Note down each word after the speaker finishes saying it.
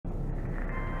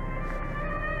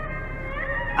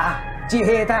Do you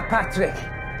hear that, Patrick?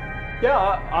 Yeah,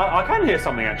 I can hear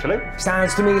something actually.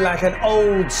 Sounds to me like an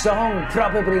old song,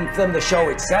 probably from the show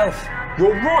itself.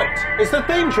 You're right. It's the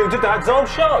theme tune to Dad's old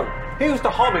show. He used to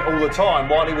hum it all the time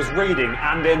while he was reading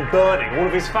and then burning all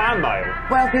of his fan mail.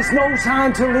 Well, there's no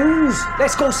time to lose.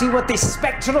 Let's go see what this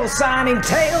spectral sign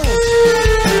entails.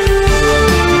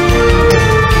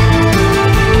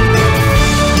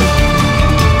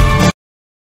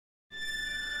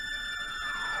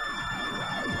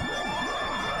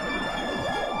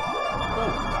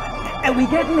 Are we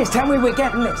getting this? Tell me we're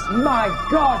getting this. My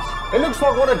God. It looks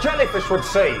like what a jellyfish would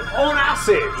see, on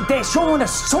acid. They're showing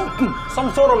us something.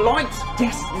 Some sort of light?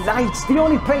 Yes, lights. The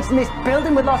only place in this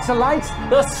building with lots of lights.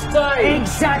 The stage.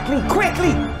 Exactly.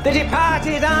 Quickly. The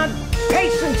departed and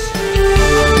patients.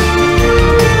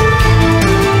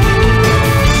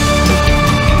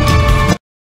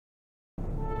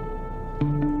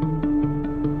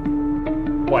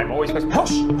 Wait, what are we supposed to...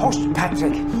 Hush, hush,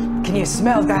 Patrick. Can you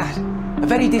smell that? A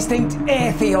very distinct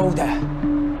earthy odour.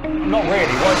 Not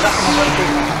really. What exactly am I supposed to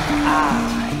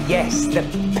do? Yes, the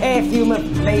perfume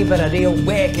of labour, a real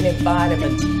working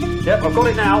environment. Yep, I've got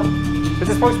it now. Is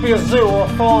this supposed to be a zoo or a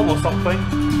farm or something?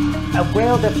 A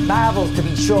world of marvels, to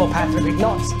be sure, Patrick.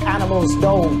 Not animals,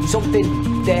 no. Something,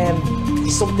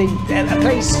 a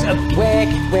place of work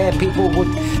where people would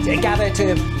gather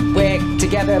to work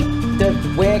together. The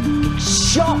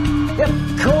workshop, of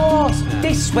course.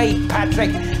 This way,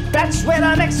 Patrick. That's where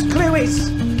our next clue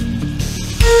is.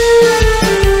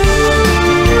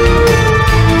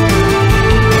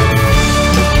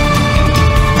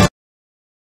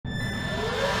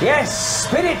 Yes,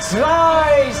 spirits,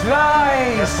 rise,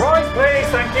 rise. Yes, rise, please,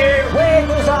 thank you. Where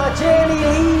does our journey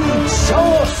lead? Show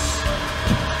us.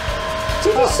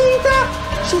 Did you see that?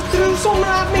 She threw something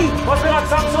at me. Must be like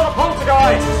some sort of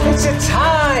poltergeist. It's a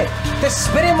tie. The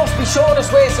spirit must be showing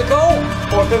us where to go.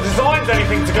 Or if the design's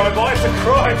anything to go by, it's a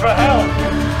cry for help.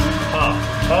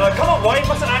 Come on, wait,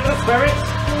 mustn't anger the spirits.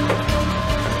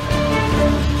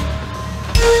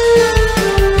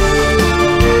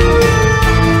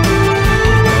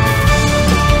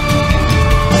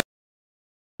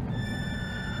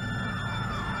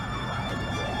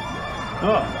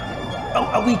 Oh,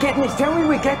 are we getting this? Tell me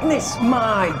we're getting this.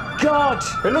 My God.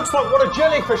 It looks like what a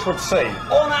jellyfish would see,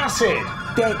 on acid.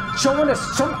 They're showing us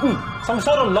something. Some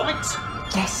sort of light?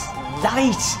 Yes,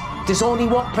 light. There's only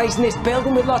one place in this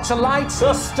building with lots of lights.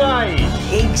 The stage.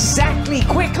 Exactly,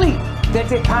 quickly. The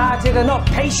departed are not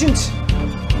patient.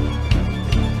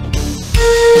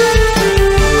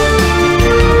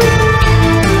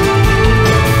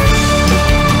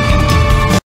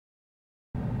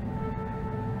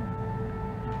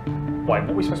 Wait, what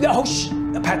are we supposed to do? Hush,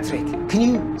 Patrick. Can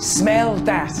you smell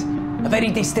that? A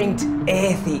very distinct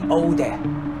earthy odour.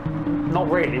 Not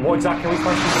really. What exactly are we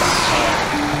supposed to do?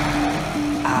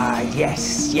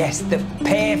 Yes, the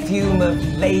perfume of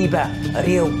labour, a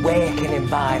real working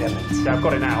environment. Yeah, I've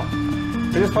got it now.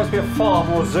 Is this supposed to be a farm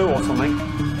or a zoo or something?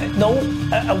 No,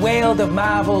 a world of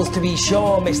marvels, to be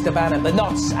sure, Mr. Bannon, but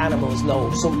not animals,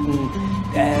 no. Something,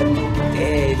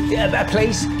 a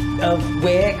place of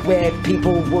work where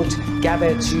people would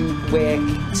gather to work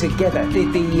together.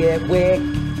 The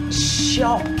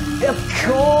workshop. Of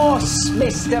course,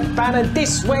 Mr. Bannon,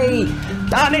 this way.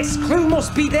 Our next clue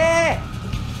must be there.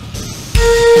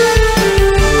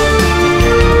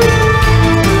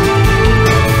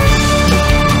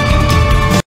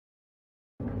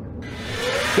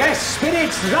 Yes,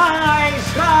 spirits,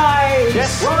 rise, rise!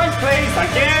 Yes, rise, please,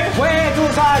 thank you! Where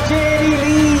does our journey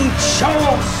lead? Show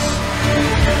us!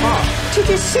 Did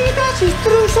you see that? She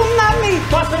threw something at me!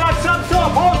 Must be like some sort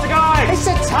of poltergeist! It's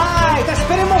a tie! The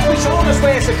spirit must be showing us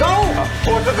where to go!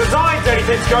 Or if the design's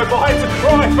anything to go by, it's a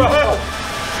cry for help!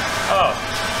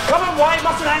 Come on, wait,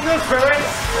 mustn't anger the spirits!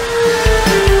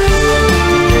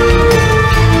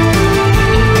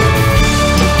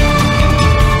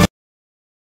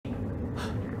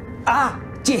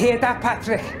 Do you hear that,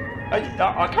 Patrick?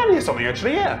 I can hear something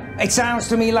actually, yeah. It sounds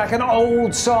to me like an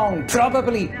old song,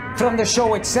 probably from the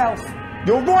show itself.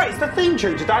 You're right, it's the theme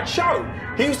tune to Dad's show.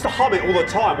 He used to hum it all the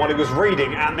time while he was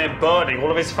reading and then burning all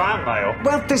of his fan mail.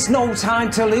 Well, there's no time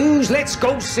to lose. Let's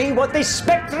go see what this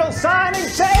spectral sign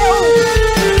entails.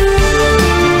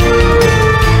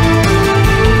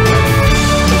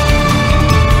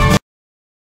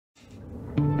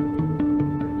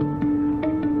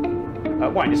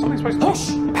 Wait, is something supposed to...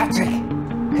 Hush, Patrick.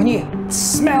 Can you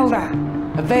smell that?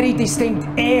 A very distinct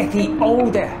earthy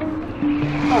odour.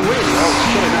 Oh, really? Oh,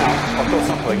 I've got it now. I've got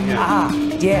something, yeah.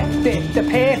 yeah. The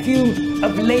perfume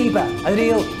of labour, a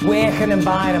real working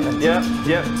environment.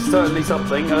 Yeah, certainly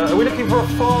something. Are we looking for a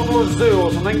farm or a zoo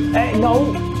or something?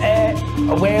 No,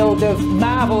 a world of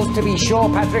marvels to be sure,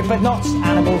 Patrick, but not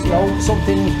animals, no.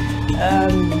 Something,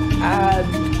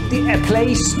 a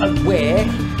place of work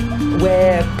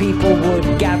where people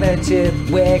would gather to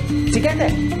work together.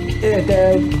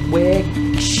 The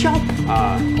workshop.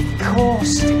 Of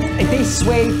course. This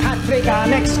way, Patrick, our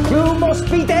next clue must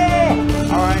be there.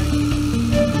 All right.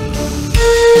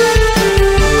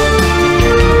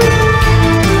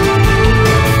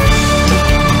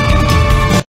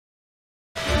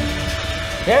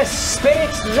 Yes,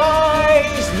 spirits,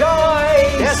 rise.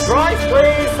 Yes, right,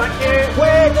 please, thank you.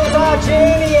 Where does our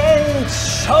journey end?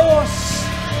 Show us.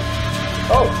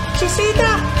 Oh, do you see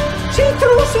that? She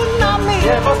threw something at me.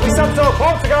 Yeah, it must be some sort of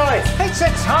poltergeist. It's a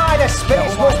tide of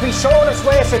spirits must be showing us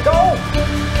where to go.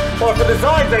 Well, if the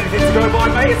design's anything to go by,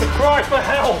 mate, it's a cry for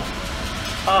help.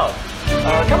 Oh.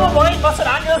 Come on, mate, mustn't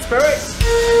anger the spirits.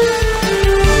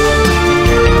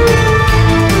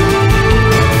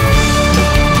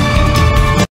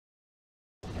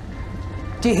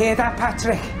 Do you hear that,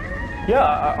 Patrick?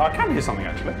 Yeah, I can hear something,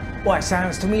 actually. Why, it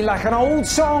sounds to me like an old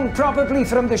song, probably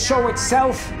from the show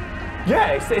itself.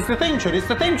 Yeah, it's the theme tune. It's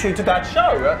the theme tune to Dad's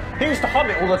show. He used to hum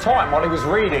it all the time while he was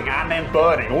reading and then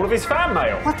burning all of his fan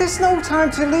mail. But there's no time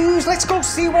to lose. Let's go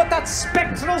see what that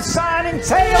spectral sign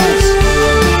entails.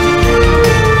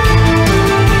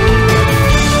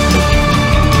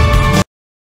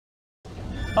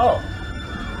 Oh.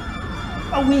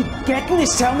 Are we getting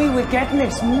this? Tell me we're getting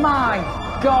this. My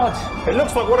God. It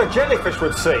looks like what a jellyfish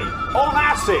would see. On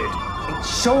acid.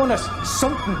 It's showing us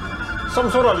something.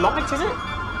 Some sort of light, is it?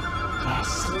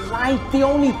 Yes, light. The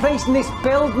only place in this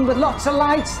building with lots of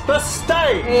lights. The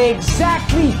stage.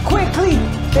 Exactly. Quickly.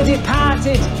 The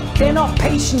departed. They're not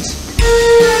patient.